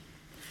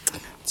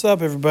What's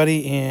up, everybody,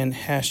 in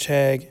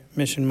hashtag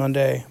Mission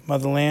Monday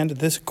Motherland?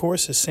 This, of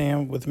course, is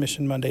Sam with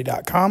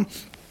MissionMonday.com.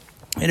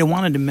 And I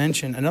wanted to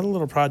mention another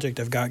little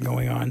project I've got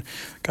going on.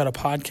 Got a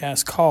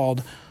podcast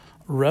called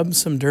Rub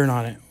Some Dirt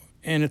on It.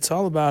 And it's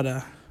all about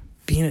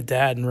being a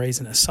dad and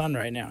raising a son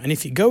right now. And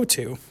if you go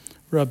to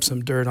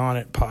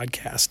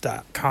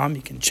rubsomedirtonitpodcast.com,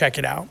 you can check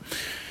it out.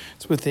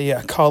 It's with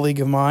a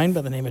colleague of mine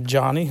by the name of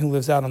Johnny, who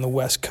lives out on the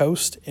West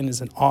Coast and is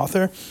an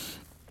author.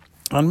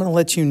 I'm going to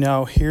let you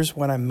know, here's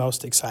what I'm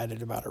most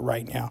excited about it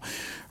right now.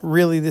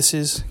 Really, this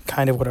is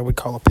kind of what I would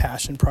call a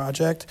passion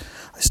project.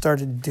 I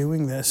started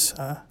doing this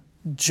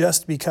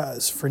just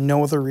because, for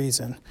no other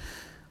reason,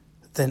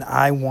 than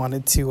I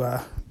wanted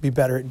to be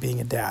better at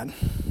being a dad.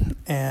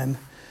 And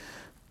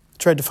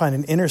tried to find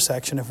an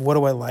intersection of what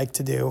do I like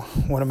to do,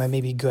 what am I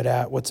maybe good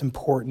at, what's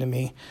important to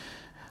me,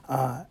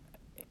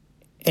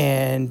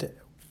 and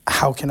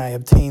how can I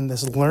obtain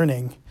this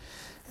learning.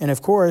 And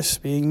of course,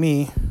 being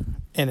me,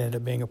 it ended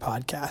up being a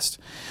podcast.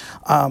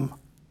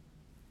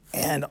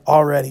 And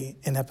already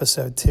in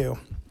episode 2,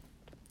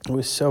 it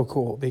was so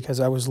cool because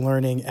I was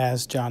learning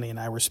as Johnny and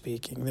I were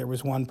speaking. There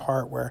was one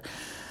part where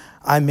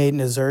I made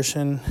an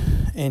assertion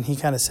and he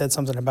kind of said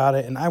something about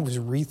it, and I was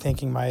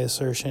rethinking my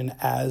assertion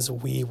as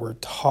we were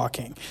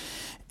talking.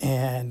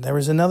 And there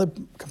was another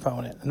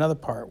component, another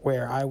part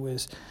where I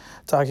was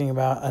talking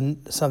about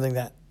something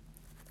that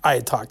I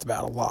had talked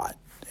about a lot.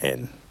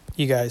 And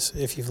you guys,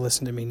 if you've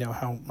listened to me, know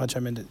how much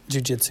I'm into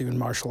jiu-jitsu and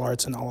martial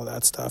arts and all of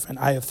that stuff. And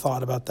I have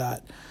thought about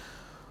that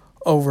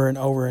over and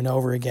over and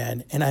over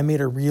again. And I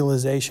made a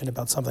realization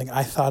about something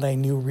I thought I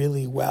knew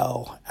really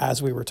well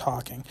as we were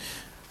talking.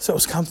 So it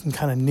was something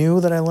kind of new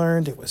that I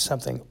learned. It was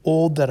something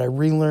old that I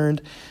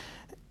relearned.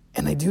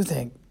 And I do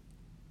think,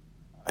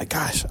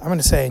 gosh, I'm going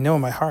to say I know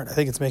in my heart, I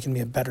think it's making me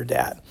a better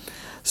dad.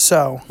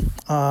 So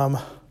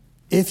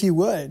if you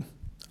would,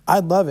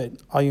 I'd love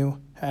it, all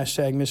you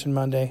hashtag Mission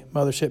Monday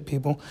mothership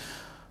people,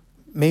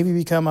 maybe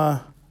become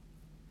a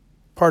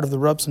part of the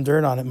Rub Some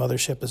Dirt on It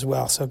mothership as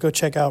well. So go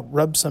check out I'm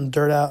going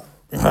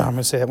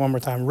to say that one more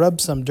time,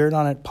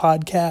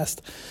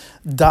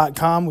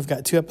 rubsomedirtonitpodcast.com. We've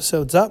got 2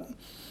 episodes up.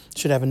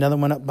 Should have another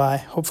one up by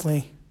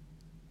hopefully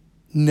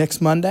next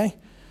Monday.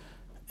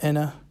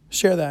 And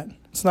share that.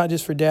 It's not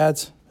just for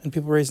dads and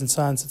people raising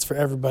sons. It's for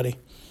everybody.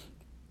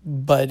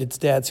 But it's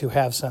dads who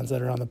have sons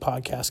that are on the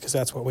podcast because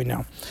that's what we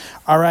know.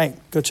 All right.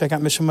 Go check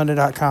out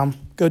missionmonday.com.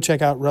 Go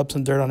check out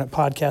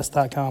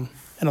rubsomedirtonitpodcast.com.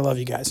 And I love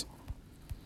you guys.